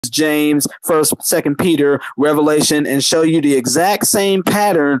James, 1st, 2nd Peter, Revelation, and show you the exact same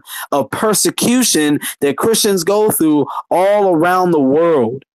pattern of persecution that Christians go through all around the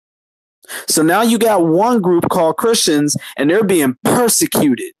world. So now you got one group called Christians, and they're being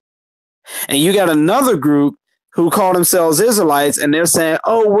persecuted. And you got another group who call themselves Israelites, and they're saying,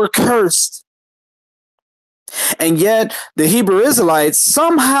 oh, we're cursed. And yet the Hebrew Israelites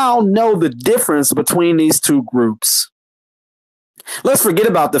somehow know the difference between these two groups. Let's forget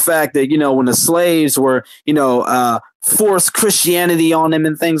about the fact that, when the slaves were, forced Christianity on them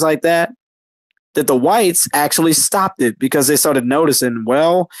and things like that, that the whites actually stopped it because they started noticing,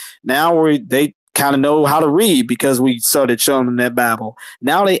 well, now they kind of know how to read because we started showing them that Bible.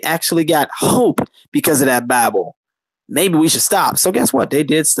 Now they actually got hope because of that Bible. Maybe we should stop. So guess what? They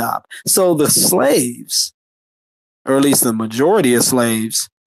did stop. So the slaves, or at least the majority of slaves,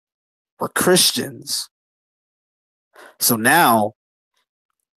 were Christians. So now,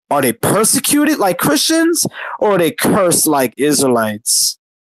 are they persecuted like Christians, or are they cursed like Israelites?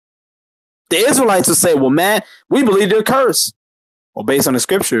 The Israelites will say, well, man, we believe they're cursed. Well, based on the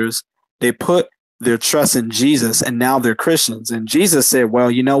scriptures, they put their trust in Jesus, and now they're Christians. And Jesus said, well,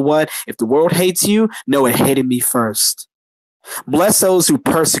 you know what? If the world hates you, no, it hated me first. Bless those who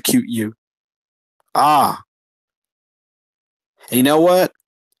persecute you. And you know what?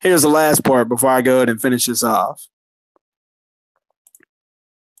 Here's the last part before I go ahead and finish this off.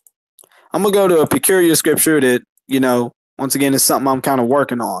 I'm going to go to a peculiar scripture that, once again, is something I'm kind of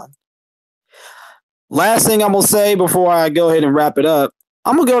working on. Last thing I'm going to say before I go ahead and wrap it up,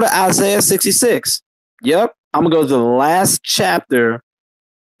 I'm going to go to Isaiah 66. Yep, I'm going to go to the last chapter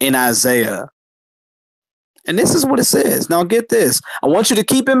in Isaiah. And this is what it says. Now get this. I want you to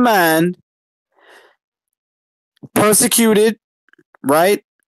keep in mind, persecuted, right?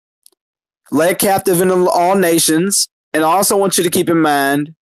 Led captive in all nations. And I also want you to keep in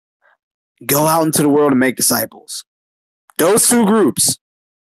mind, go out into the world and make disciples. Those two groups.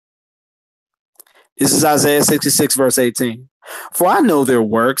 This is Isaiah 66, verse 18. For I know their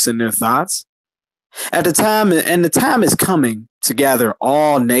works and their thoughts. The time is coming to gather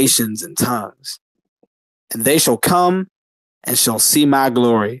all nations and tongues. And they shall come and shall see my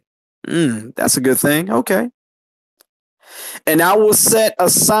glory. That's a good thing. Okay. And I will set a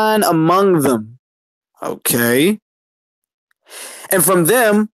sign among them. Okay. And from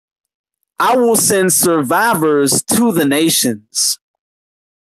them, I will send survivors to the nations.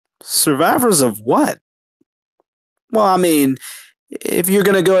 Survivors of what? Well, I mean, if you're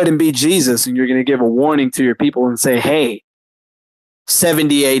going to go ahead and be Jesus and you're going to give a warning to your people and say, hey,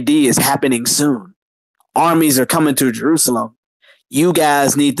 70 AD is happening soon. Armies are coming to Jerusalem. You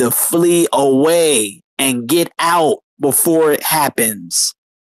guys need to flee away and get out before it happens.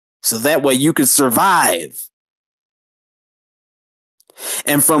 So that way you can survive.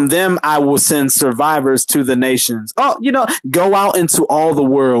 And from them, I will send survivors to the nations. Go out into all the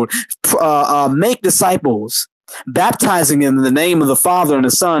world, make disciples, baptizing in the name of the Father and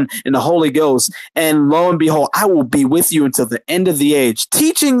the Son and the Holy Ghost. And lo and behold, I will be with you until the end of the age,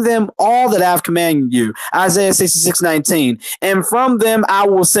 teaching them all that I've commanded you. Isaiah 66:19. And from them, I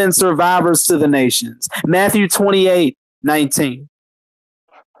will send survivors to the nations. Matthew 28:19.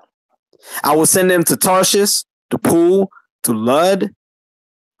 I will send them to Tarshish, to Pool, to Lud,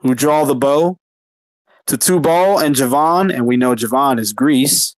 who draw the bow, to Tubal and Javan, and we know Javan is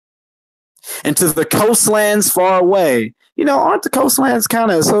Greece, and to the coastlands far away. Aren't the coastlands kind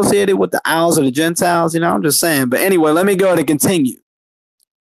of associated with the Isles of the Gentiles? I'm just saying. But anyway, let me go ahead and continue.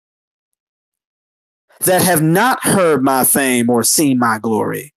 That have not heard my fame or seen my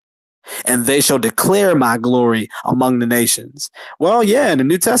glory, and they shall declare my glory among the nations. Well, yeah, in the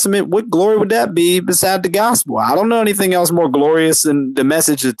New Testament, what glory would that be beside the gospel? I don't know anything else more glorious than the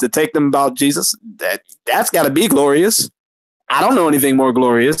message to take them about Jesus. That's got to be glorious. I don't know anything more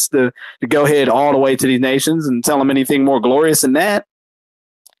glorious to go ahead all the way to these nations and tell them anything more glorious than that.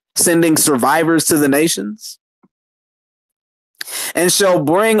 Sending survivors to the nations. And shall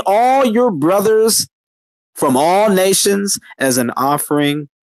bring all your brothers from all nations as an offering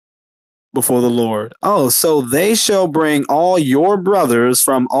before the Lord. Oh, so they shall bring all your brothers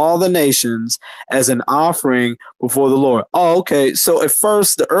from all the nations as an offering before the Lord. Oh, okay. So at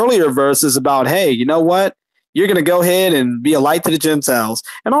first, the earlier verse is about, hey, you know what? You're going to go ahead and be a light to the Gentiles.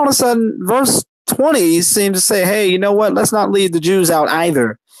 And all of a sudden, verse 20 seems to say, hey, you know what? Let's not leave the Jews out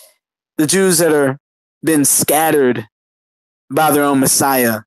either. The Jews that are been scattered by their own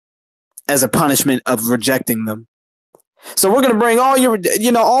Messiah as a punishment of rejecting them. So we're going to bring all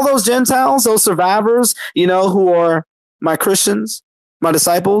all those Gentiles, those survivors, who are my Christians. my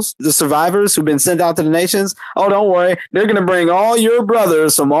disciples, the survivors who've been sent out to the nations. Oh, don't worry. They're going to bring all your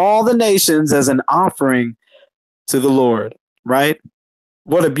brothers from all the nations as an offering to the Lord, right?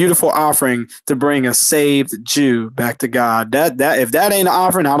 What a beautiful offering to bring a saved Jew back to God. That if that ain't an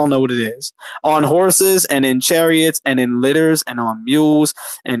offering, I don't know what it is. On horses and in chariots and in litters and on mules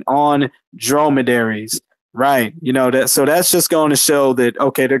and on dromedaries. Right. You know, that so that's just going to show that,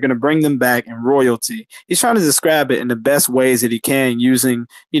 okay, they're going to bring them back in royalty. He's trying to describe it in the best ways that he can using,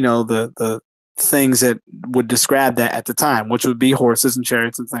 you know, the things that would describe that at the time, which would be horses and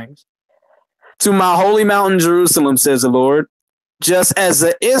chariots and things. To my holy mountain, Jerusalem, says the Lord, just as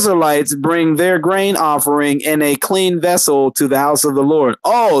the Israelites bring their grain offering in a clean vessel to the house of the Lord.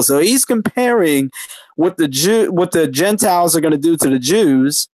 Oh, so he's comparing what the Gentiles are going to do to the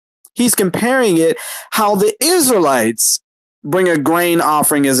Jews. He's comparing it how the Israelites bring a grain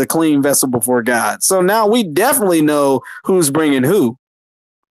offering as a clean vessel before God. So now we definitely know who's bringing who.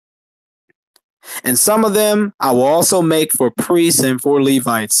 And some of them I will also make for priests and for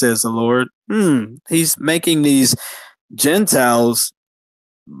Levites, says the Lord. He's making these Gentiles,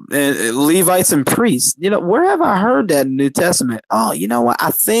 Levites and priests. You know, where have I heard that in the New Testament? Oh, you know what?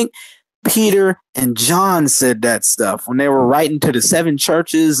 I think Peter and John said that stuff when they were writing to the 7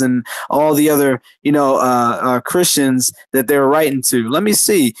 churches and all the other, you know, Christians that they were writing to. Let me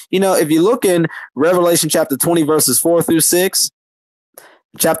see. You know, if you look in Revelation chapter 20, verses 4 through 6,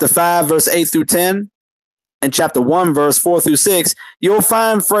 chapter 5, verse 8 through 10, and chapter 1, verse 4 through 6, you'll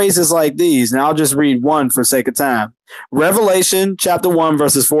find phrases like these. Now, I'll just read one for sake of time. Revelation chapter 1,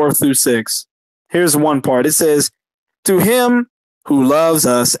 verses 4 through 6. Here's one part. It says, to him who loves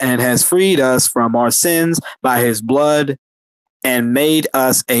us and has freed us from our sins by his blood and made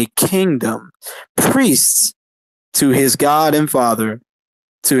us a kingdom, priests to his God and Father,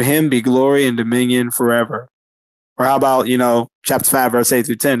 to him be glory and dominion forever. Or how about, you know, chapter 5, verse 8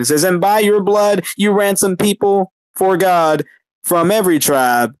 through 10. It says, and by your blood you ransom people for God from every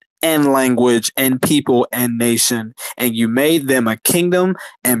tribe and language and people and nation. And you made them a kingdom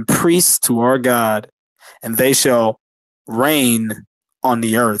and priests to our God, and they shall reign on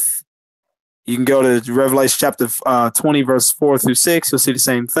the earth. You can go to Revelation chapter 20, verse 4 through 6. You'll see the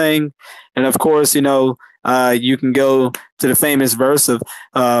same thing. And of course, you know, you can go to the famous verse of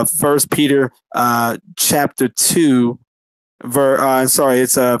 1 Peter chapter 2.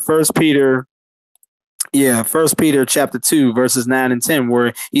 It's 1 Peter. Yeah, 1 Peter chapter 2, verses 9 and 10,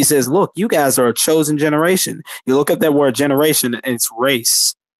 where he says, look, you guys are a chosen generation. You look up that word generation, and it's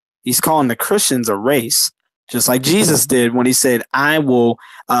race. He's calling the Christians a race, just like Jesus did when he said, I will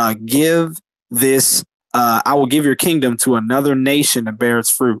give your kingdom to another nation to bear its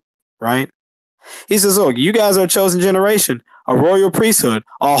fruit, right? He says, look, you guys are a chosen generation, a royal priesthood,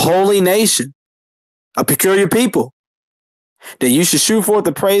 a holy nation, a peculiar people, that you should shew forth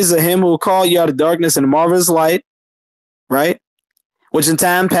the praise of him who will call you out of darkness and marvelous light, right? Which in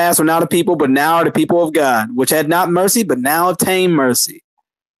time past were not a people, but now are the people of God, which had not mercy, but now obtain mercy.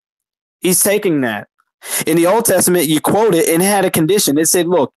 He's taking that. In the Old Testament, you quote it and it had a condition. It said,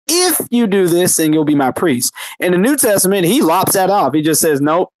 look, if you do this, then you'll be my priest. In the New Testament, he lops that off. He just says,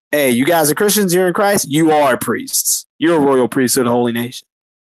 nope. Hey, you guys are Christians, you're in Christ, you are priests. You're a royal priesthood, a holy nation.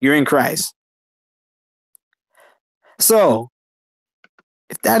 You're in Christ. So,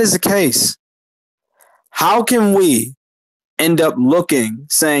 if that is the case, how can we end up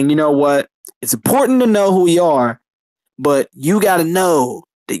saying, you know what, it's important to know who we are, but you got to know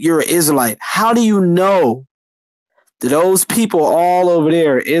that you're an Israelite. How do you know that those people all over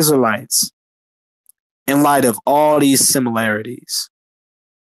there are Israelites in light of all these similarities?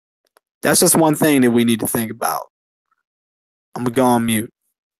 That's just one thing that we need to think about. I'm going to go on mute.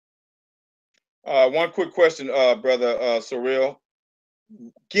 One quick question, brother Ssoreal.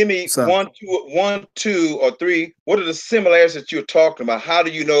 Give me one, two, or three. What are the similarities that you're talking about? How do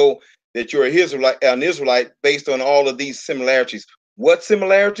you know that you're an Israelite based on all of these similarities? What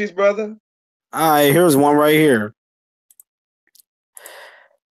similarities, brother? All right, here's one right here.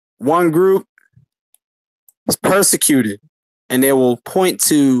 One group is persecuted, and they will point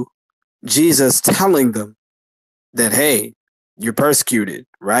to Jesus telling them that, hey, you're persecuted,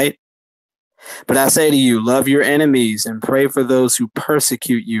 right? But I say to you, love your enemies and pray for those who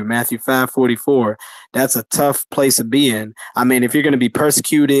persecute you. Matthew 5:44. That's a tough place to be in. I mean, if you're going to be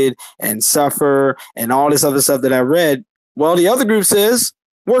persecuted and suffer and all this other stuff that I read, well, the other group says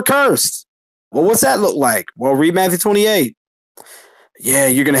we're cursed. Well, what's that look like? Well, read Matthew 28. Yeah,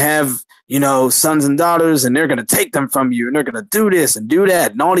 you're going to have, you know, sons and daughters, and they're going to take them from you, and they're going to do this and do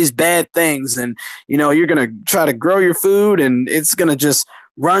that and all these bad things. And, you know, you're going to try to grow your food, and it's going to just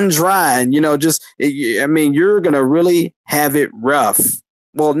run dry, and just I mean, you're gonna really have it rough.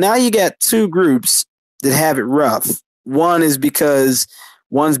 Well, now you got two groups that have it rough. One is because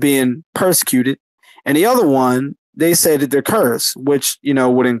one's being persecuted, and the other one, they say that they're cursed, which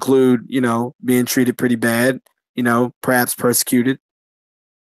would include being treated pretty bad, perhaps persecuted.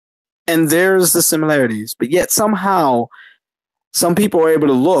 And there's the similarities, but yet somehow some people are able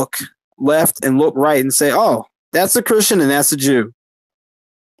to look left and look right and say, "Oh, that's a Christian and that's a Jew."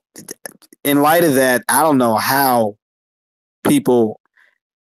 In light of that, I don't know how people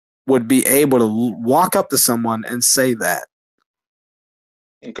would be able to walk up to someone and say that.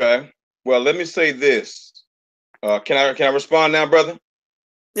 Okay. Well, let me say this. Can I respond now, brother?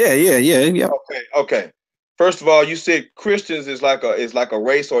 Yeah. Okay. First of all, you said Christians is like a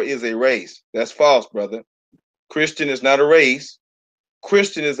race or is a race. That's false, brother. Christian is not a race.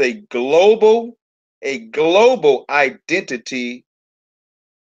 Christian is a global identity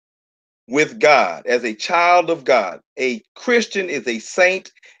with God, as a child of God. A Christian is a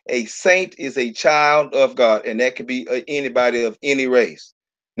saint. A saint is a child of God, and that could be anybody of any race.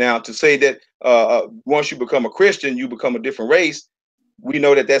 Now, to say that once you become a Christian, you become a different race, we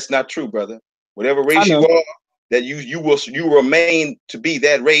know that that's not true, brother. Whatever race you are, that you remain to be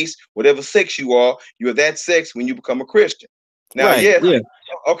that race. Whatever sex you are, you're that sex when you become a Christian. Now, right, yeah.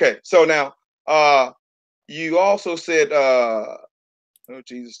 Okay, so now you also said no,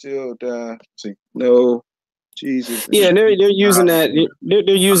 Jesus still died. See, no, Jesus. Yeah, they're using that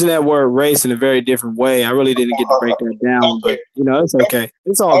they're using that word race in a very different way. I really didn't get to break that down, but it's okay.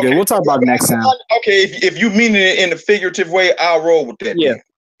 It's all good. We'll talk about it next time. Okay, if you mean it in a figurative way, I'll roll with that. Yeah,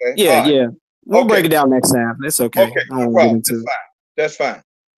 then. Okay? Yeah. We'll break it down next time. It's okay. Okay, no problem. That's fine.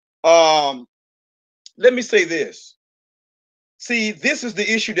 Let me say this. See, this is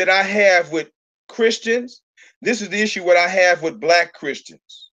the issue that I have with Christians. This is the issue what I have with Black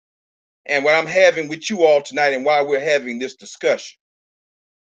Christians, and what I'm having with you all tonight, and why we're having this discussion.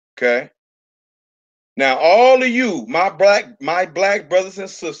 Okay. Now, all of you, my black brothers and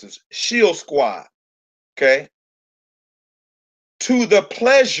sisters, Shield Squad, okay, to the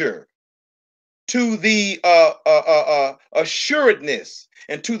pleasure, to the assuredness,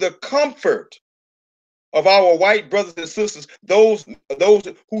 and to the comfort of our white brothers and sisters, those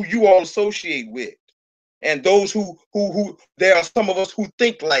who you all associate with, and those who there are some of us who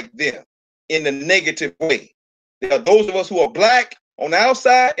think like them in the negative way. There are those of us who are black on the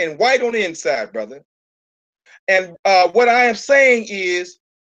outside and white on the inside, brother. And what I am saying is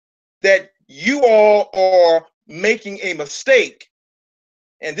that you all are making a mistake.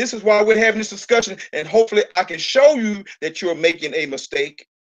 And this is why we're having this discussion. And hopefully I can show you that you're making a mistake.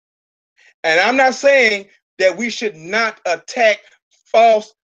 And I'm not saying that we should not attack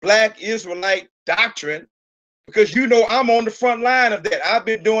false Black Israelite doctrine, because I'm on the front line of that. I've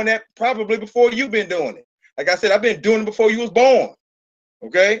been doing that probably before you've been doing it. Like I said, I've been doing it before you was born.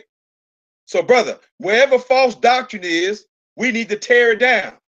 Okay? So, brother, wherever false doctrine is, we need to tear it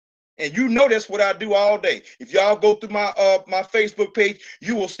down. And that's what I do all day. If y'all go through my my Facebook page,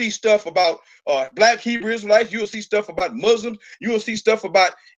 you will see stuff about Black Hebrew Israelites. You will see stuff about Muslims. You will see stuff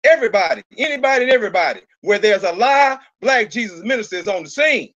about everybody, anybody and everybody. Where there's a lie, Black Jesus Minister is on the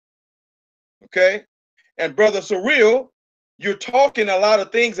scene. Okay? And Brother Ssoreal, you're talking a lot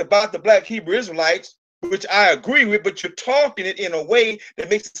of things about the Black Hebrew Israelites, which I agree with, but you're talking it in a way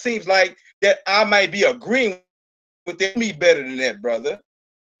that makes it seem like that I might be agreeing with me better than that, brother.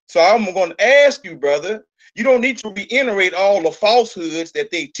 So I'm going to ask you, brother, you don't need to reiterate all the falsehoods that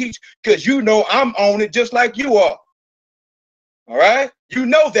they teach, because I'm on it just like you are. All right? You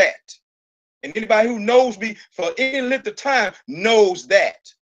know that. And anybody who knows me for any length of time knows that.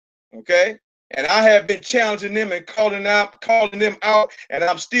 Okay? And I have been challenging them and calling them out, and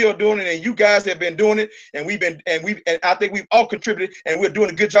I'm still doing it. And you guys have been doing it, and I think we've all contributed, and we're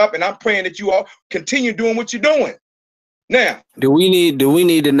doing a good job. And I'm praying that you all continue doing what you're doing. Now, do we need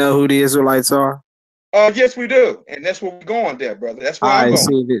to know who the Israelites are? Yes, we do, and that's where we're going, there, brother. That's where I'm going.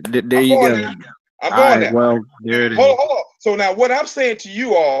 See, there you go. I'm going there. Well, there it is. Hold on. So now, what I'm saying to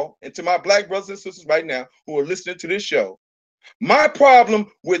you all, and to my Black brothers and sisters right now who are listening to this show, my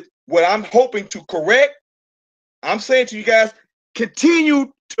problem with what I'm hoping to correct, I'm saying to you guys,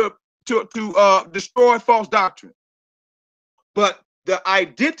 continue to destroy false doctrine. But the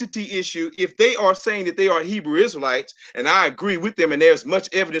identity issue, if they are saying that they are Hebrew Israelites, and I agree with them, and there's much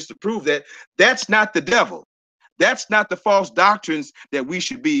evidence to prove that, that's not the devil. That's not the false doctrines that we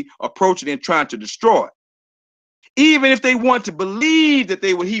should be approaching and trying to destroy. Even if they want to believe that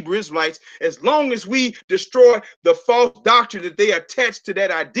they were Hebrew Israelites, as long as we destroy the false doctrine that they attach to that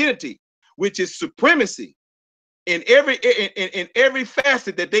identity, which is supremacy, in every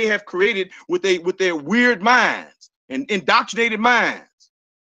facet that they have created with their weird minds and indoctrinated minds,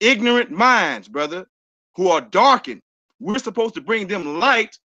 ignorant minds, brother, who are darkened. We're supposed to bring them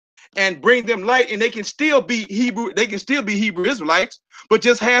light, and they can still be Hebrew. They can still be Hebrew Israelites, but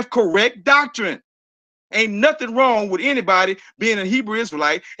just have correct doctrine. Ain't nothing wrong with anybody being a Hebrew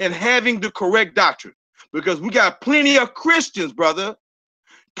Israelite and having the correct doctrine, because we got plenty of Christians, brother.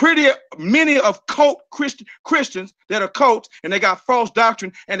 Pretty many of cult Christians that are cults, and they got false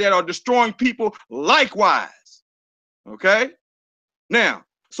doctrine and that are destroying people likewise. Okay? Now,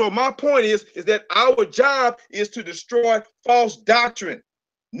 so my point is that our job is to destroy false doctrine,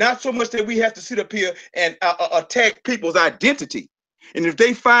 not so much that we have to sit up here and attack people's identity. And if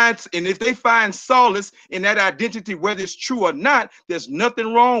they find solace in that identity, whether it's true or not, there's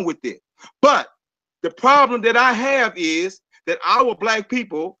nothing wrong with it. But the problem that I have is that our black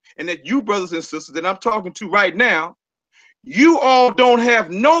people, and that you brothers and sisters that I'm talking to right now, you all don't have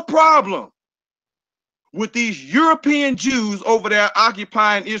no problem with these European Jews over there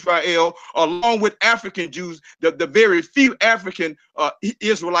occupying Israel, along with African Jews, the very few African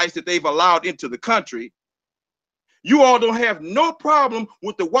Israelites that they've allowed into the country. You all don't have no problem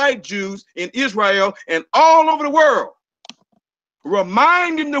with the white Jews in Israel and all over the world,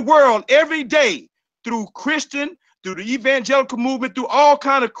 reminding the world every day through the evangelical movement, through all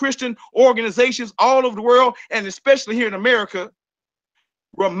kinds of Christian organizations all over the world, and especially here in America,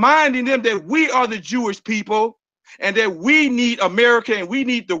 reminding them that we are the Jewish people and that we need America and we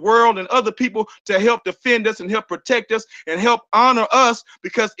need the world and other people to help defend us and help protect us and help honor us,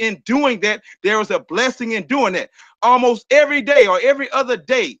 because in doing that, there is a blessing in doing that. Almost every day or every other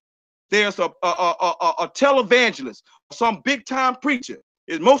day, there's a televangelist, some big time preacher,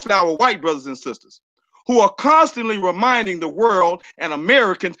 is mostly our white brothers and sisters, who are constantly reminding the world and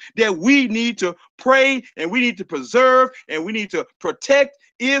Americans that we need to pray and we need to preserve and we need to protect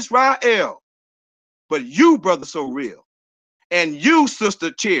Israel. But you, Brother Ssoreal, and you,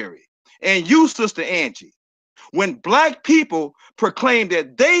 Sister Cherry, and you, Sister Angie, when black people proclaim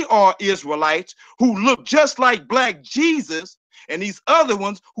that they are Israelites who look just like Black Jesus, and these other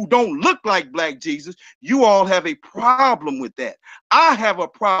ones who don't look like Black Jesus, you all have a problem with that. I have a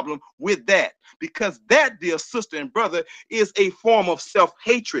problem with that, because that, dear sister and brother, is a form of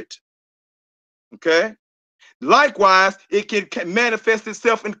self-hatred. Okay? Likewise, it can manifest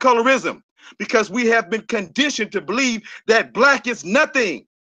itself in colorism, because we have been conditioned to believe that black is nothing,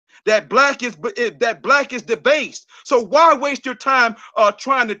 that black is debased. So why waste your time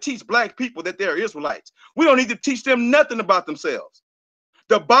trying to teach black people that they're Israelites? We don't need to teach them nothing about themselves.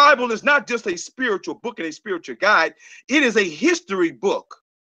 The Bible is not just a spiritual book and a spiritual guide. It is a history book.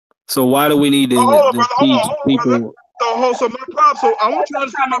 So why do we need to teach people? So my problem. So I want you to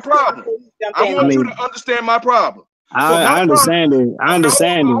understand my problem. I want you to understand my problem. I understand it. I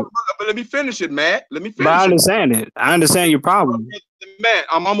understand it. But let me finish it, Matt. Let me finish. But I understand it. I understand your problem. Matt,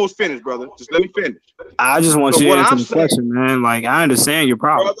 I'm almost finished, brother. Just let me finish. I just want you to answer the question, man. Like, I understand your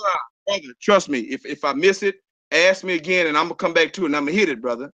problem. Brother, trust me. If I miss it, ask me again, and I'm gonna come back to it, and I'm gonna hit it,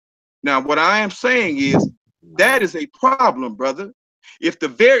 brother. Now, what I am saying is that is a problem, brother. If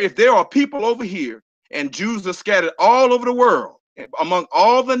there are people over here, and Jews are scattered all over the world, among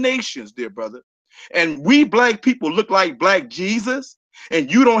all the nations, dear brother, and we black people look like Black Jesus,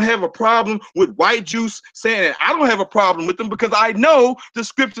 and you don't have a problem with white Jews saying that, I don't have a problem with them, because I know the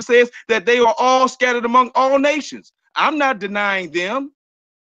scripture says that they are all scattered among all nations. I'm not denying them,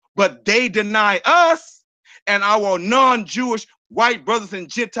 but they deny us and our non-Jewish white brothers and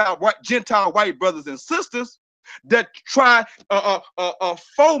Gentile white brothers and sisters that try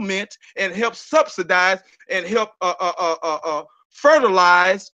foment and help subsidize and help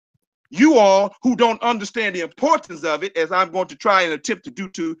fertilize you all who don't understand the importance of it, as I'm going to try and attempt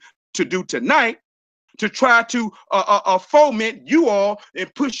to do tonight, to try to foment you all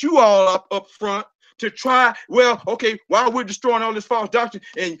and push you all up front to try, well, okay, while we're destroying all this false doctrine,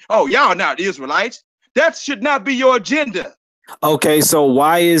 and oh, y'all not Israelites, that should not be your agenda. Okay, so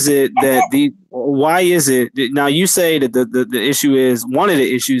why is it that now you say that the issue is, one of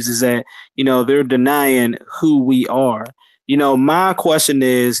the issues is that, they're denying who we are. My question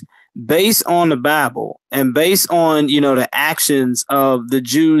is, based on the Bible and based on, the actions of the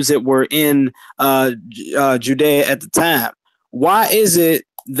Jews that were in Judea at the time, why is it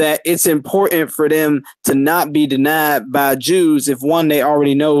that it's important for them to not be denied by Jews if, one, they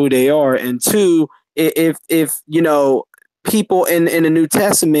already know who they are, and two, if people in the New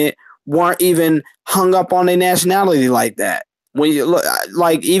Testament weren't even hung up on their nationality like that? When you look,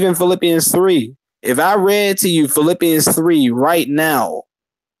 like even Philippians 3, if I read to you Philippians 3 right now,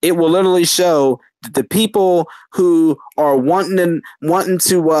 it will literally show the people who are wanting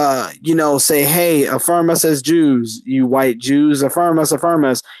to say, hey, affirm us as Jews, you white Jews, affirm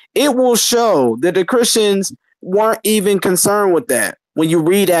us, it will show that the Christians weren't even concerned with that. When you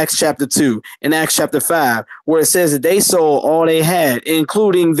read Acts chapter 2 and Acts chapter 5, where it says that they sold all they had,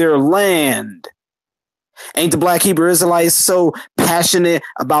 including their land. Ain't the Black Hebrew Israelites so passionate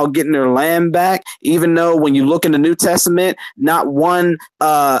about getting their land back? Even though when you look in the New Testament, not one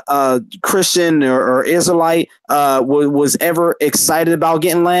Christian or Israelite was ever excited about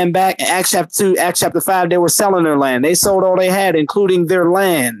getting land back. In Acts chapter 2, Acts chapter 5, they were selling their land. They sold all they had, including their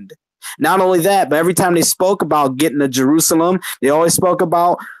land. Not only that, but every time they spoke about getting to Jerusalem, they always spoke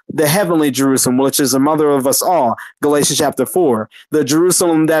about the heavenly Jerusalem, which is the mother of us all, Galatians chapter 4, the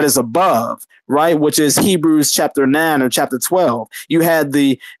Jerusalem that is above, right, which is Hebrews chapter 9 or chapter 12. You had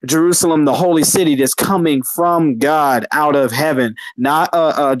the Jerusalem, the holy city that's coming from God out of heaven, not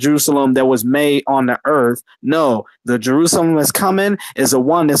a Jerusalem that was made on the earth. No, the Jerusalem that's coming is the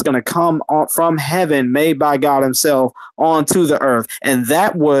one that's going to come from heaven, made by God himself, onto the earth. And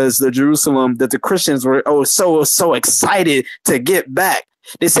that was the Jerusalem that the Christians were so excited to get back.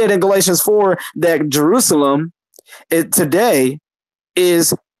 They said in Galatians 4 that Jerusalem today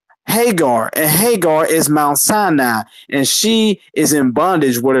is Hagar, and Hagar is Mount Sinai, and she is in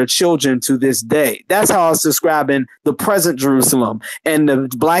bondage with her children to this day. That's how it's describing the present Jerusalem. And the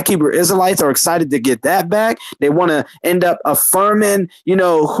Black Hebrew Israelites are excited to get that back. They want to end up affirming,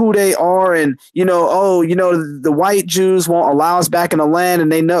 who they are, and the white Jews won't allow us back in the land,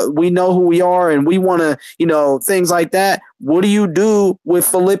 and we know who we are, and we want to, things like that. What do you do with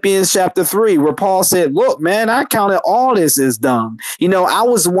Philippians chapter 3, where Paul said, look, man, I counted all this as dung. I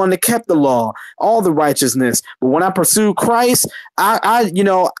was the one that kept the law, all the righteousness. But when I pursued Christ, I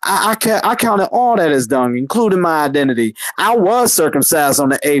counted all that as dung, including my identity. I was circumcised on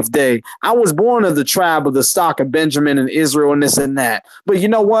the 8th day. I was born of the tribe of the stock of Benjamin and Israel and this and that. But you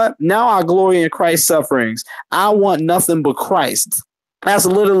know what? Now I glory in Christ's sufferings. I want nothing but Christ. That's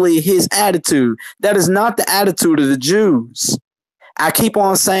literally his attitude. That is not the attitude of the Jews. I keep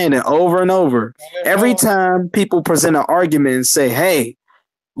on saying it over and over. Every time people present an argument and say, hey,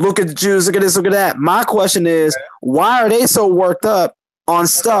 look at the Jews, look at this, look at that. My question is, why are they so worked up on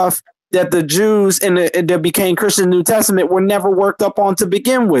stuff that the Jews that became Christian in the New Testament were never worked up on to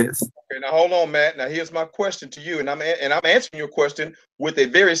begin with? Okay, now hold on, Matt. Now here's my question to you, and I'm answering your question with a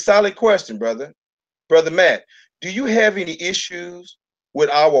very solid question, brother. Brother Matt, do you have any issues with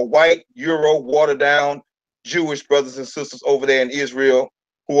our white, Euro, watered down Jewish brothers and sisters over there in Israel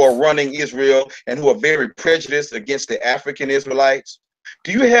who are running Israel and who are very prejudiced against the African Israelites?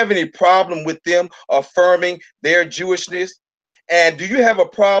 Do you have any problem with them affirming their Jewishness? And do you have a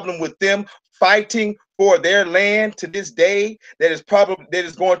problem with them fighting for their land to this day that is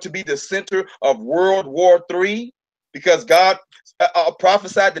going to be the center of World War III? Because God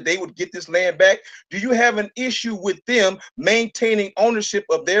prophesied that they would get this land back. Do you have an issue with them maintaining ownership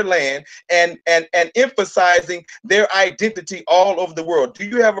of their land and emphasizing their identity all over the world? Do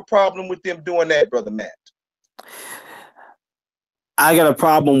you have a problem with them doing that, Brother Matt? I got a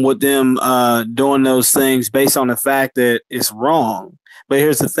problem with them doing those things based on the fact that it's wrong. But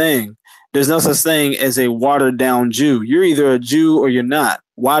here's the thing. There's no such thing as a watered down Jew. You're either a Jew or you're not.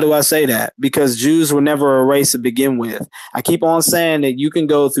 Why do I say that? Because Jews were never a race to begin with. I keep on saying that you can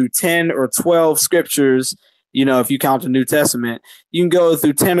go through 10 or 12 scriptures, if you count the New Testament, you can go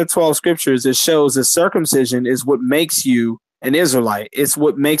through 10 or 12 scriptures that shows that circumcision is what makes you an Israelite. It's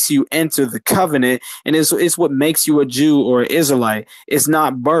what makes you enter the covenant, and it's what makes you a Jew or an Israelite. It's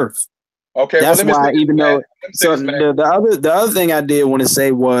not birth. Okay, that's why. Even though, so the other thing I did want to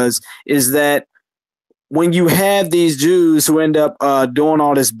say is that when you have these Jews who end up doing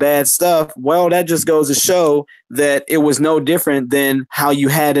all this bad stuff, well, that just goes to show that it was no different than how you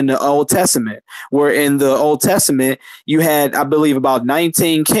had in the Old Testament, where in the Old Testament, you had, I believe, about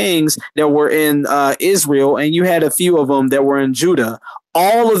 19 kings that were in Israel, and you had a few of them that were in Judah.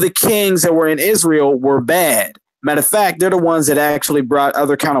 All of the kings that were in Israel were bad. Matter of fact, they're the ones that actually brought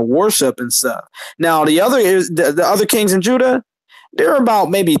other kind of worship and stuff. Now, the other kings in Judah, there are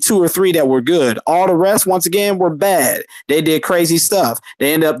about maybe 2 or 3 that were good. All the rest, once again, were bad. They did crazy stuff.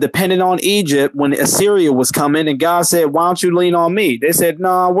 They ended up depending on Egypt when Assyria was coming, and God said, why don't you lean on me? They said,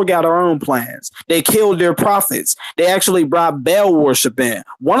 no, we got our own plans. They killed their prophets. They actually brought Baal worship in.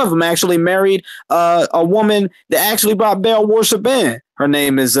 One of them actually married a woman that actually brought Baal worship in. Her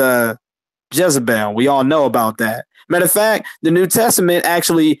name is Jezebel. We all know about that. Matter of fact, the New Testament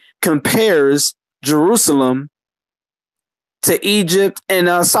actually compares Jerusalem to Egypt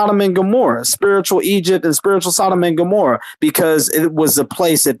and Sodom and Gomorrah, spiritual Egypt and spiritual Sodom and Gomorrah, because it was a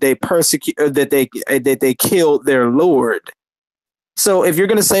place that they that they killed their Lord. So if you're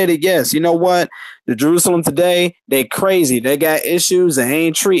gonna say that, yes, you know what, the Jerusalem today, they crazy, they got issues, they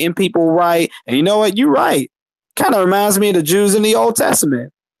ain't treating people right, and you know what, you're right. Kind of reminds me of the Jews in the Old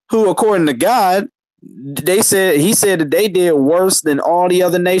Testament, who, according to God, he said that they did worse than all the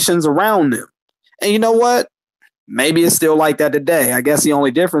other nations around them. And you know what? Maybe it's still like that today. I guess the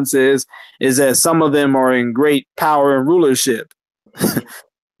only difference is that some of them are in great power and rulership.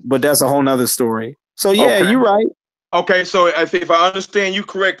 But that's a whole nother story. So yeah, okay. You're right. Okay, so if I understand you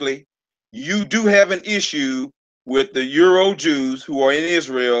correctly, you do have an issue with the Euro Jews who are in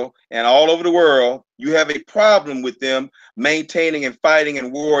Israel and all over the world. You have a problem with them maintaining and fighting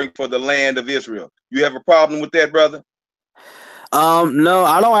and warring for the land of Israel. You have a problem with that, brother? No,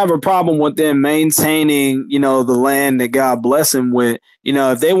 I don't have a problem with them maintaining, the land that God bless them with.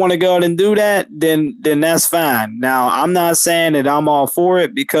 If they want to go out and do that, then that's fine. Now, I'm not saying that I'm all for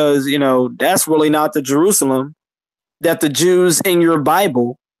it, because, that's really not the Jerusalem that the Jews in your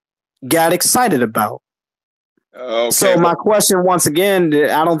Bible got excited about. Okay. So my question, once again,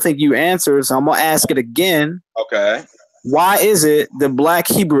 I don't think you answered, so I'm going to ask it again. Okay. Why is it the Black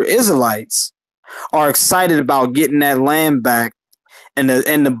Hebrew Israelites are excited about getting that land back, and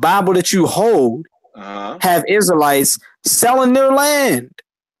the Bible that you hold have Israelites selling their land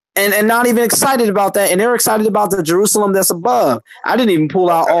and not even excited about that, and they're excited about the Jerusalem that's above? I didn't even pull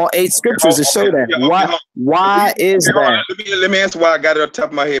out all 8 scriptures to show that. Why is that? Let me answer why I got it up top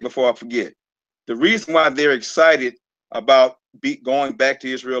of my head before I forget. The reason why they're excited about going back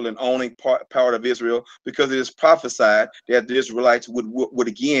to Israel and owning part of Israel, because it is prophesied that the Israelites would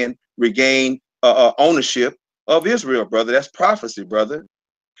again regain ownership of Israel, brother. That's prophecy, brother.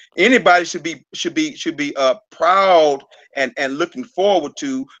 Anybody should be proud and looking forward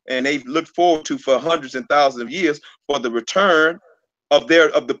to, and they've looked forward to for hundreds and thousands of years, for the return of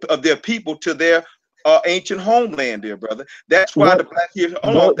their people to their ancient homeland, dear brother. That's why the Black Hebrew.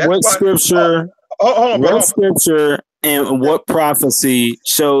 What scripture? What scripture and what prophecy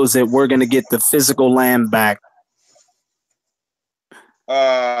shows that we're going to get the physical land back?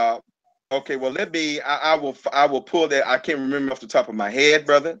 Okay, well, I will pull that. I can't remember off the top of my head,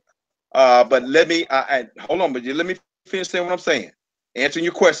 brother. But let me hold on, but let me finish saying what I'm saying. Answering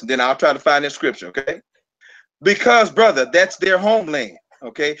your question, then I'll try to find that scripture, okay? Because, brother, that's their homeland,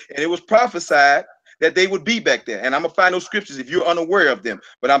 okay? And it was prophesied that they would be back there. And I'm gonna find those scriptures if you're unaware of them.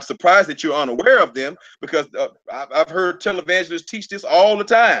 But I'm surprised that you're unaware of them, because I've heard televangelists teach this all the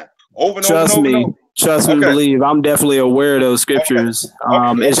time, over and over and over and over. Trust me, believe. I'm definitely aware of those scriptures.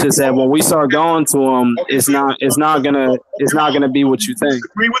 It's just that when we start going to them, it's not gonna be what you think.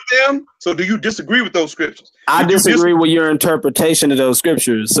 Disagree with them? So do you disagree with those scriptures? I disagree with your interpretation of those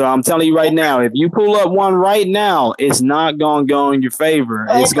scriptures. So I'm telling you right now, if you pull up one right now, it's not gonna go in your favor.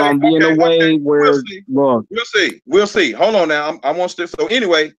 It's gonna be in a way where look. We'll see. Hold on now. I want to. So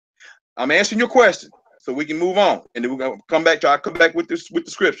anyway, I'm answering your question, so we can move on, and then we're gonna come back with the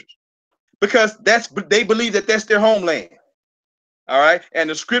scriptures. Because they believe that that's their homeland. All right. And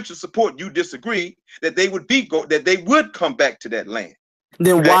the scriptures support you disagree that they would come back to that land.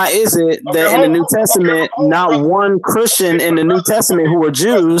 Then why is it that in the New Testament, not one Christian in the New Testament who are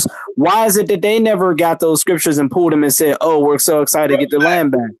Jews, why is it that they never got those scriptures and pulled them and said, oh, we're so excited to get the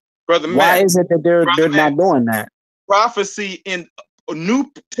land back? Why is it that they're not doing that? Prophecy in New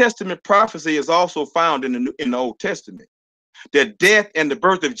Testament prophecy is also found in the Old Testament. The death and the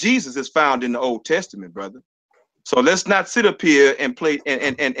birth of Jesus is found in the Old Testament, brother. So let's not sit up here and play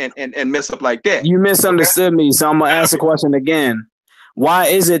and mess up like that. You misunderstood me, so I'm gonna ask the question again. Why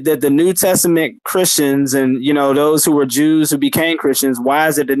is it that the New Testament Christians and those who were Jews who became Christians, why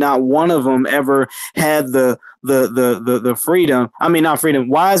is it that not one of them ever had the freedom? I mean, not freedom.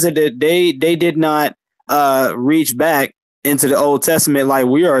 Why is it that they did not reach back into the Old Testament like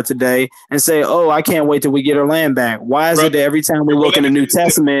we are today and say, oh, I can't wait till we get our land back? Why is it that every time we look in the New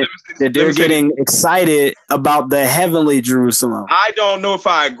Testament that they're getting excited about the heavenly Jerusalem? I don't know if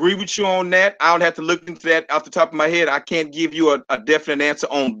I agree with you on that. I don't have to look into that off the top of my head. I can't give you a definite answer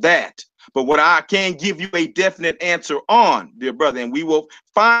on that. But what I can give you a definite answer on, dear brother, and we will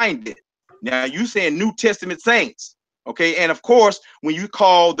find it. Now, you saying New Testament saints, okay? And of course, when you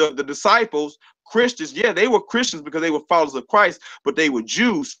call the disciples Christians, yeah, they were Christians because they were followers of Christ, but they were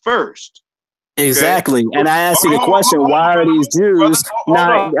Jews first. Exactly. And I asked you the question, why are these Jews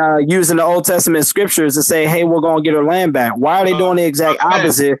not using the Old Testament scriptures to say, hey, we're going to get our land back? Why are they doing the exact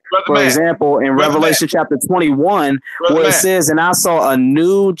opposite? For example, in Revelation chapter 21, where it says, and I saw a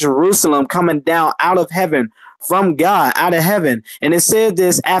new Jerusalem coming down out of heaven from God out of heaven. And it said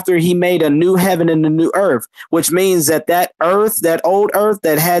this after he made a new heaven and a new earth, which means that that earth, that old earth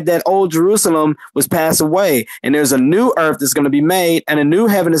that had that old Jerusalem was passed away. And there's a new earth that's going to be made, and a new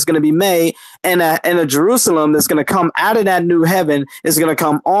heaven is going to be made, and a Jerusalem that's going to come out of that new heaven is going to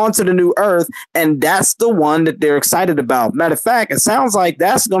come onto the new earth. And that's the one that they're excited about. Matter of fact, it sounds like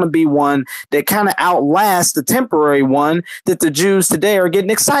that's going to be one that kind of outlasts the temporary one that the Jews today are getting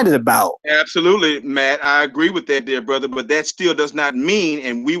excited about. Absolutely, Matt. I agree with that, dear brother, but that still does not mean,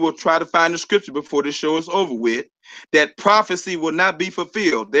 and we will try to find the scripture before the show is over with, that prophecy will not be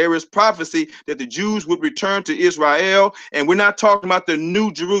fulfilled. There is prophecy that the Jews would return to Israel, and we're not talking about the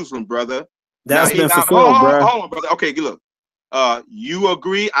new Jerusalem, brother. That's been fulfilled, bro. Hold on, brother. Okay, look. You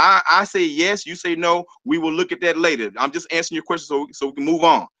agree? I say yes. You say no. We will look at that later. I'm just answering your question so we can move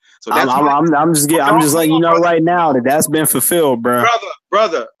on. So that's I'm just letting you know right now that that's been fulfilled, bro.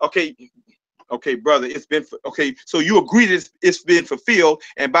 Brother. Okay, brother. It's been okay. So you agree that it's been fulfilled,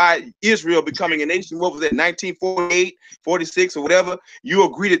 and by Israel becoming a nation, what was it, 1948, 46, or whatever? You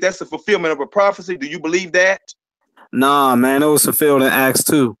agree that that's the fulfillment of a prophecy? Do you believe that? Nah, man, it was fulfilled in Acts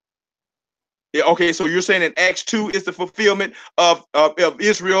 2. Yeah, okay, so you're saying that Acts 2 is the fulfillment of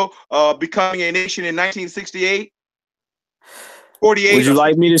Israel becoming a nation in 1968? 48? Would you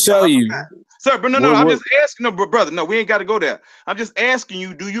like me to show you? Sir, but no, I'm just asking, no, brother, no, we ain't got to go there. I'm just asking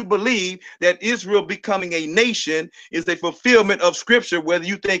you, do you believe that Israel becoming a nation is a fulfillment of scripture, whether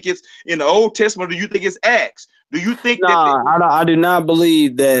you think it's in the Old Testament or do you think it's Acts? Do you think I do not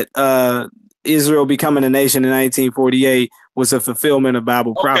believe that Israel becoming a nation in 1948 was a fulfillment of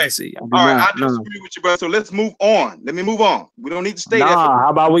Bible prophecy. All right, I disagree with you, brother. So let's move on. Let me move on. We don't need to stay there. How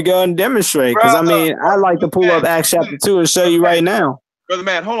about we go and demonstrate? Because I mean, I like to pull up Acts chapter 2 and show you right now. Brother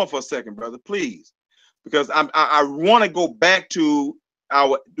man, hold on for a second, brother, please. Because I want to go back to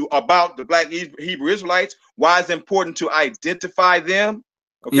about the Black Hebrew Israelites, why it's important to identify them.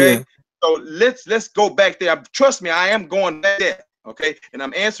 Okay. Yeah. So let's go back there. Trust me, I am going back there. Okay, and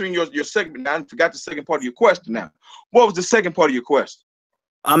I'm answering your second. I forgot the second part of your question. Now, what was the second part of your question?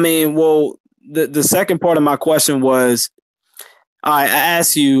 I mean, well, the second part of my question was, I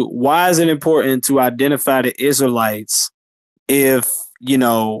asked you, why is it important to identify the Israelites if, you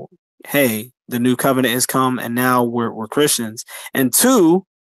know, hey, the new covenant has come and now we're Christians? And two,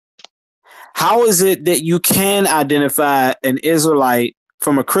 how is it that you can identify an Israelite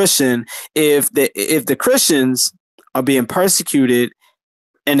from a Christian if the Christians are being persecuted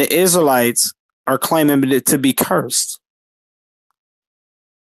and the Israelites are claiming it to be cursed?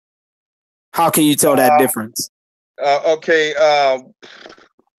 How can you tell that difference? Okay.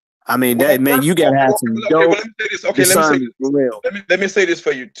 I mean, that man, you gotta have some dope. Let me say this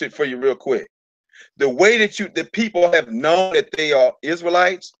for you real quick. The way that the people have known that they are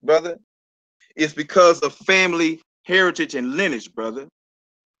Israelites, brother, is because of family heritage and lineage, brother.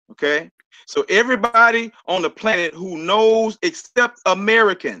 Okay. So everybody on the planet who knows, except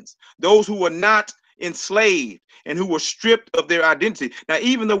Americans, those who were not enslaved and who were stripped of their identity. Now,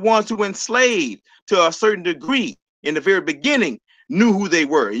 even the ones who were enslaved to a certain degree in the very beginning knew who they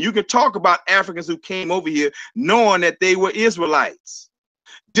were. And you can talk about Africans who came over here knowing that they were Israelites.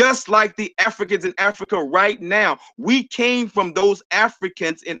 Just like the Africans in Africa right now, we came from those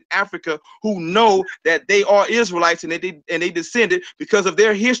Africans in Africa who know that they are Israelites and they descended because of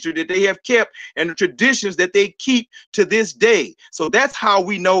their history that they have kept and the traditions that they keep to this day. So that's how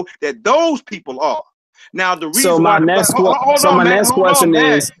we know that those people are. Now the reason so my next question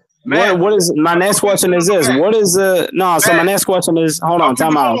is, what is my next question is this? What is so my next question is, hold on,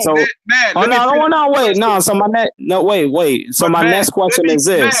 time out. So wait. So my next question is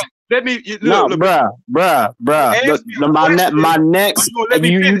this. Let me bruh.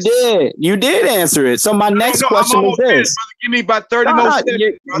 You did answer it. So my next question is this. Give me about 30 more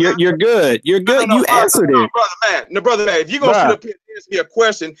seconds. You're good. You're good. You answered it. Brother man, if you're gonna sit up here and ask me a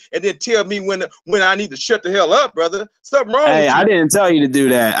question and then tell me when I need to shut the hell up, brother, something wrong with you. I didn't tell you to do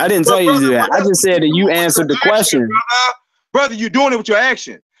that. I didn't tell you to do that. I just said that you answered the question. Brother, you're doing it with your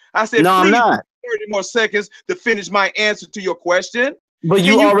action. I said, no, I'm not. 30 more seconds to finish my answer to your question. But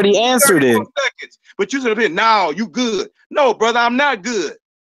you already answered it. But you said, now you good. No, brother, I'm not good.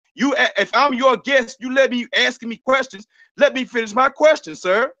 If I'm your guest, you let me asking me questions. Let me finish my question,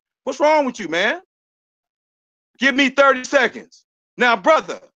 sir. What's wrong with you, man? Give me 30 seconds. Now,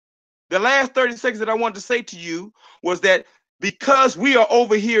 brother, the last 30 seconds that I wanted to say to you was that because we are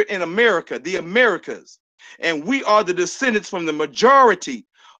over here in America, the Americas, and we are the descendants from the majority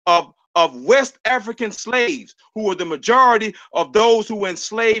of West African slaves, who were the majority of those who were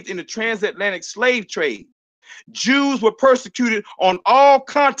enslaved in the transatlantic slave trade. Jews were persecuted on all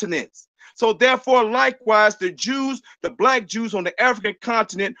continents. So therefore, likewise, the Jews, the black Jews on the African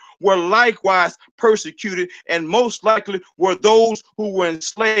continent were likewise persecuted, and most likely were those who were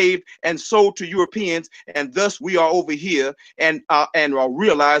enslaved and sold to Europeans. And thus we are over here and are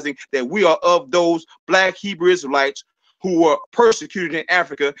realizing that we are of those black Hebrew Israelites who were persecuted in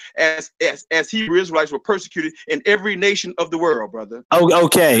Africa as Hebrew Israelites were persecuted in every nation of the world, brother. Oh,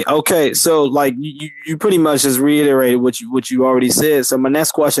 okay. So like you pretty much just reiterated what you already said. So my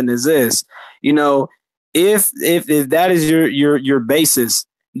next question is this: if that is your basis,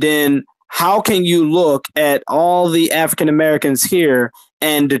 then how can you look at all the African Americans here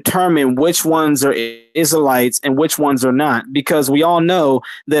and determine which ones are Israelites and which ones are not? Because we all know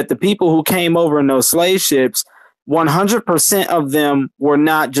that the people who came over in those slave ships, 100% of them were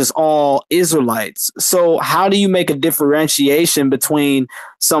not just all Israelites. So how do you make a differentiation between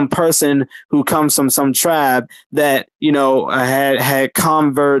some person who comes from some tribe that, had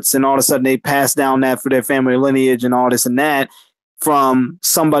converts and all of a sudden they passed down that for their family lineage and all this and that, from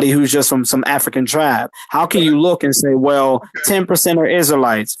somebody who's just from some African tribe? How can you look and say, well, 10% are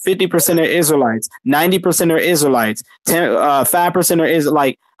Israelites, 50% are Israelites, 90% are Israelites, 5% are Israelites?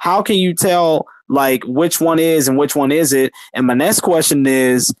 Like, how can you tell like which one is and which one isn't? And my next question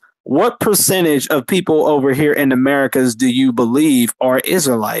is, what percentage of people over here in Americas do you believe are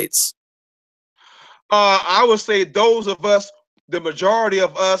Israelites? I would say those of us, the majority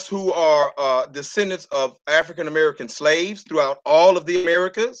of us who are descendants of African-American slaves throughout all of the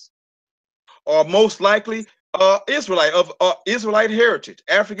Americas are most likely Israelite of Israelite heritage,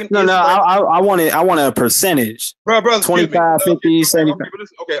 African. No, I want a percentage. Brother, 25, 50, 75.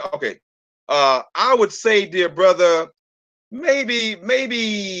 Okay. I would say, dear brother, maybe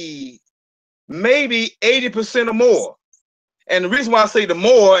 80% or more. And the reason why I say the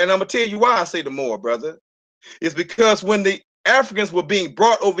more, and I'm gonna tell you why I say the more, brother, is because when the Africans were being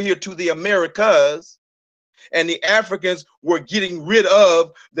brought over here to the Americas, and the Africans were getting rid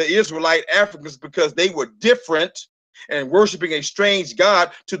of the Israelite Africans because they were different and worshiping a strange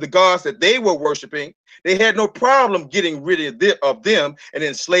god to the gods that they were worshiping, they had no problem getting rid of them and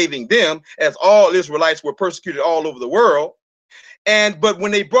enslaving them, as all Israelites were persecuted all over the world. But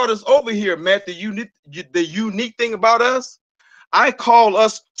when they brought us over here, Matt, the unique thing about us, I call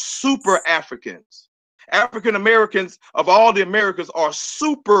us super Africans. African Americans of all the Americas are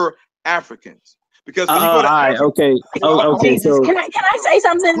super Africans. Because when you go to Africa, okay. Okay. So can I say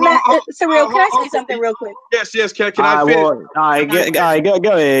something, Ssoreal? Can I say something real quick? Yes. Can I finish? All right, go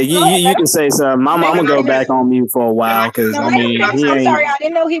ahead. You can say something. I'm gonna go back on mute for a while because I'm sorry, I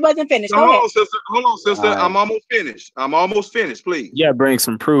didn't know he wasn't finished. Go ahead. Hold on, sister. Right. I'm almost finished. Please. Yeah, bring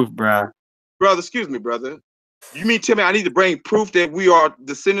some proof, brother. Excuse me, brother. You mean tell me I need to bring proof that we are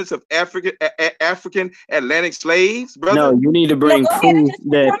descendants of African Atlantic slaves, brother? No, you need to bring proof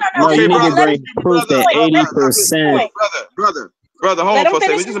that. No, you need to bring proof that 80%. Brother, hold on for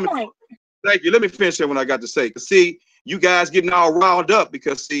a second. Thank you. Let me finish that when I got to say. See, you guys getting all riled up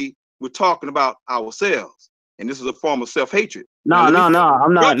because we're talking about ourselves, and this is a form of self-hatred. No, I'm not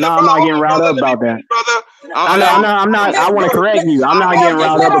getting riled up about that. I'm not. I want to correct you. I'm not getting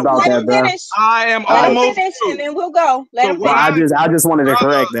riled up about that, bro. I am almost finished, and then we'll go. I just wanted to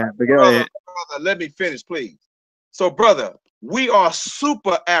correct that. But go ahead. Brother, let me finish, please. So, brother, we are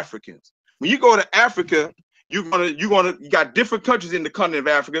super Africans. When you go to Africa, you got different countries in the continent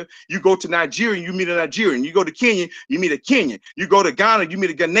of Africa. You go to Nigeria, you meet a Nigerian. You go to Kenya, you meet a Kenyan. You go to Ghana, you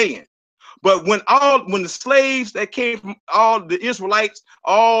meet a Ghanaian. But when the slaves that came from all the Israelites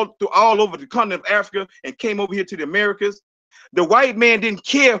all over the continent of Africa and came over here to the Americas, the white man didn't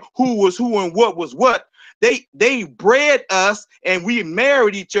care who was who and what was what. They bred us and we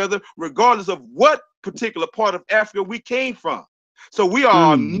married each other regardless of what particular part of Africa we came from. So we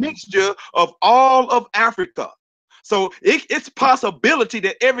are a mixture of all of Africa. So it's possibility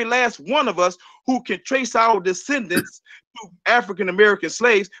that every last one of us who can trace our descendants to African-American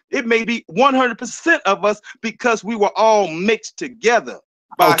slaves, it may be 100% of us because we were all mixed together.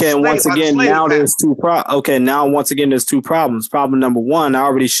 Okay, once again, now there's two there's two problems. Problem number one, I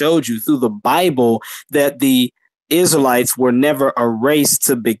already showed you through the Bible that the Israelites were never a race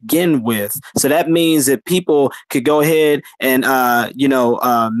to begin with. So that means that people could go ahead and,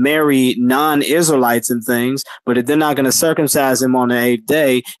 marry non-Israelites and things, but if they're not going to circumcise them on the 8th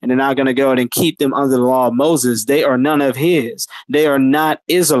day and they're not going to go ahead and keep them under the law of Moses, they are none of his. They are not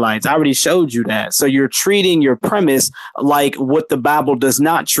Israelites. I already showed you that. So you're treating your premise like what the Bible does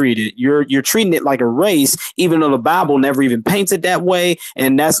not treat it. You're treating it like a race, even though the Bible never even paints it that way.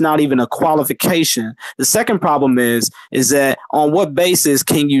 And that's not even a qualification. The second problem is that on what basis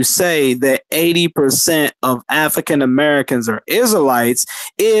can you say that 80% of African Americans are Israelites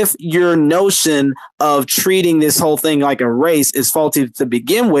if your notion of treating this whole thing like a race is faulty to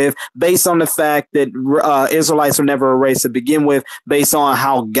begin with, based on the fact that Israelites were never a race to begin with, based on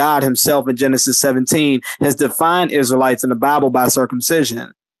how God himself in Genesis 17 has defined Israelites in the Bible by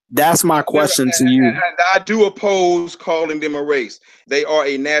circumcision? That's my question to you. And I do oppose calling them a race. They are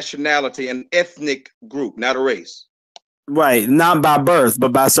a nationality, an ethnic group, not a race. Right. Not by birth,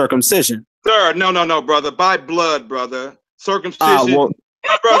 but by circumcision. Sir, no, brother. By blood, brother. Circumcision. Well,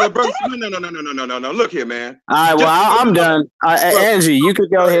 brother. No. Look here, man. All right, well, I'm done. Angie, you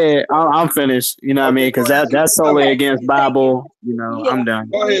could go ahead. I'm finished. You know what I mean? Because that's solely against Bible. You know, I'm done.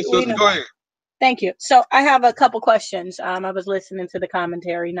 Go ahead, sister. Go ahead. Thank you. So I have a couple questions. I was listening to the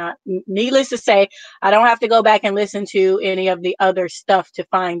commentary. Not needless to say, I don't have to go back and listen to any of the other stuff to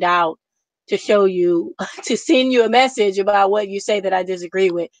find out, to show you, to send you a message about what you say that I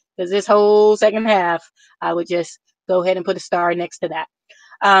disagree with. Because this whole second half, I would just go ahead and put a star next to that.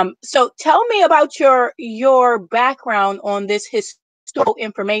 So tell me about your background on this historical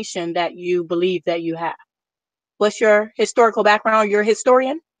information that you believe that you have. What's your historical background? You're a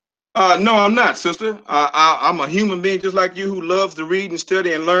historian? No, I'm not, sister. I'm a human being just like you who loves to read and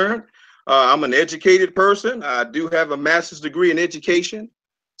study and learn. I'm an educated person. I do have a master's degree in education.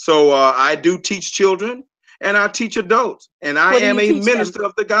 So I do teach children and I teach adults. And I am a minister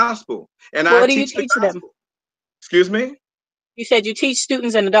of the gospel. And what do you teach them? Excuse me? You said you teach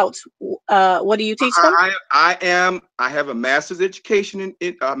students and adults. What do you teach them? I have a master's education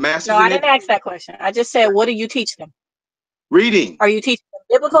in master's. No, I didn't ask that question. I just said, what do you teach them? Reading. Are you teaching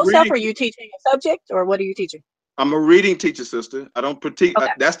biblical stuff, or are you teaching a subject, or what are you teaching? I'm a reading teacher, sister. I don't critique.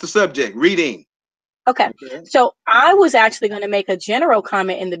 Okay. That's the subject, reading. Okay. So I was actually going to make a general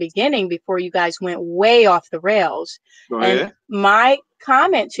comment in the beginning before you guys went way off the rails. And my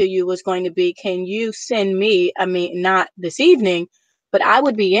comment to you was going to be, can you send me, I mean, not this evening, but I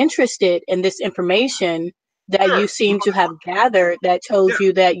would be interested in this information that you seem to have gathered that told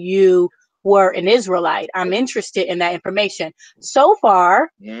you that you were an Israelite. I'm interested in that information. So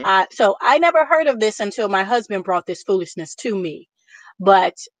far, so I never heard of this until my husband brought this foolishness to me.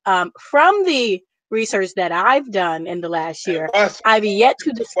 But from the research that I've done in the last year, I've yet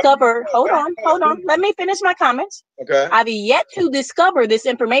to discover, hold on, let me finish my comments. Okay. I've yet to discover this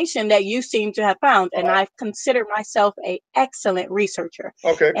information that you seem to have found, and I've considered myself an excellent researcher.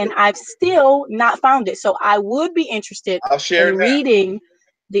 Okay. And I've still not found it. So I would be interested in reading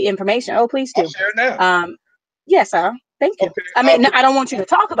the information. Oh, please do. I'll share it now. Yes, sir. Thank you. Okay. I mean, I don't want you to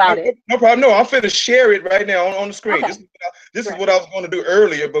talk about it. No problem. No, I'm finna share it right now on the screen. Okay. This is what I was going to do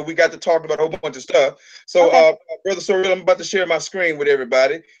earlier, but we got to talk about a whole bunch of stuff. So, Brother Ssoreal, I'm about to share my screen with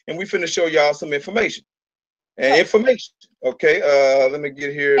everybody, and we finna show y'all some information. Okay. Let me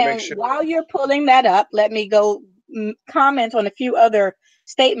get here. And make sure. While you're pulling that up, let me go comment on a few other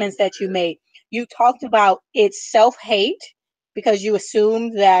statements that you made. You talked about it's self-hate, because you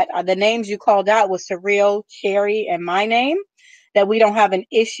assumed that the names you called out was Ssoreal, Cherry, and my name, that we don't have an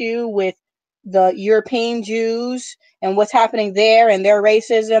issue with the European Jews and what's happening there and their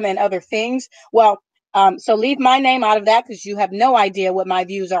racism and other things. Well, so leave my name out of that, because you have no idea what my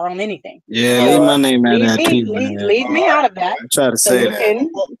views are on anything. Yeah, leave my name out of that too. Leave me out of that. I try to say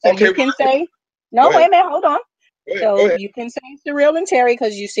that. You can say, no, wait a minute, hold on. So you can say Ssoreal and Terry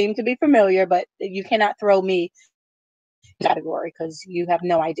because you seem to be familiar, but you cannot throw me category because you have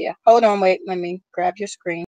no idea. Hold on, wait, let me grab your screen.